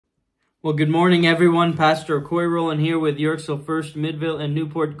Well, good morning, everyone. Pastor Coy Rowland here with Yorksville First, Midville, and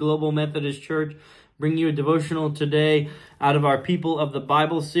Newport Global Methodist Church. Bring you a devotional today out of our People of the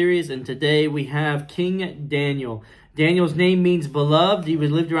Bible series. And today we have King Daniel. Daniel's name means beloved. He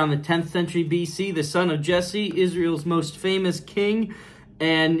lived around the 10th century BC, the son of Jesse, Israel's most famous king.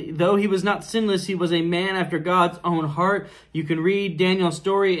 And though he was not sinless, he was a man after God's own heart. You can read Daniel's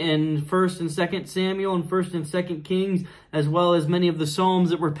story in 1st and 2nd Samuel and 1st and 2nd Kings, as well as many of the Psalms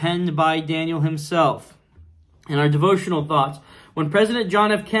that were penned by Daniel himself. And our devotional thoughts. When President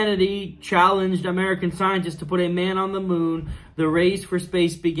John F. Kennedy challenged American scientists to put a man on the moon, the race for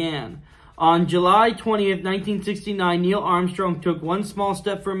space began. On July 20th, 1969, Neil Armstrong took one small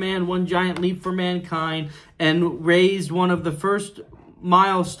step for man, one giant leap for mankind, and raised one of the first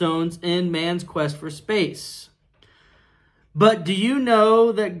milestones in man's quest for space. But do you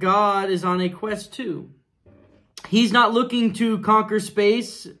know that God is on a quest too? He's not looking to conquer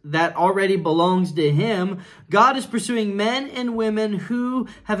space that already belongs to him. God is pursuing men and women who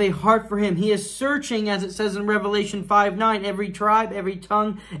have a heart for him. He is searching, as it says in Revelation 5:9, every tribe, every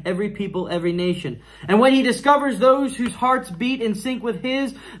tongue, every people, every nation. And when he discovers those whose hearts beat in sync with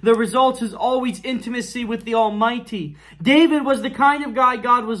his, the result is always intimacy with the Almighty. David was the kind of guy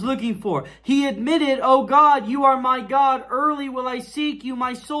God was looking for. He admitted, "Oh God, you are my God. Early will I seek you.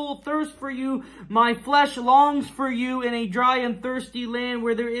 My soul thirsts for you. My flesh longs for you in a dry and thirsty land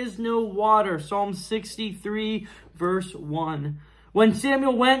where there is no water." Psalm 63, verse 1. When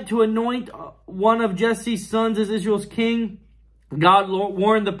Samuel went to anoint one of Jesse's sons as Israel's king, God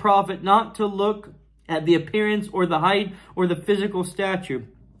warned the prophet not to look at the appearance or the height or the physical stature,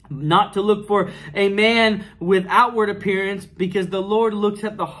 not to look for a man with outward appearance, because the Lord looks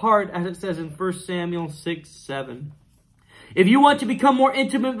at the heart, as it says in 1 Samuel 6:7. If you want to become more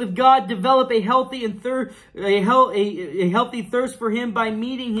intimate with God, develop a healthy thirst for him by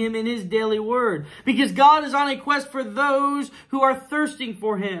meeting him in his daily word. Because God is on a quest for those who are thirsting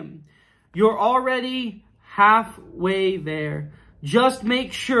for him. You're already halfway there. Just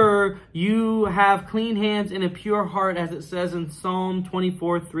make sure you have clean hands and a pure heart, as it says in Psalm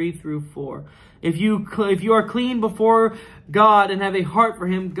 24, 3-4. If you are clean before God and have a heart for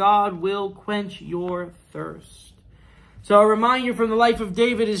him, God will quench your thirst. So a reminder from the life of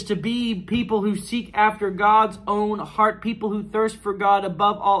David is to be people who seek after God's own heart, people who thirst for God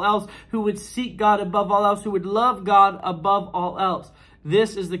above all else, who would seek God above all else, who would love God above all else.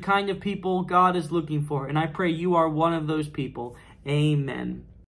 This is the kind of people God is looking for, and I pray you are one of those people. Amen.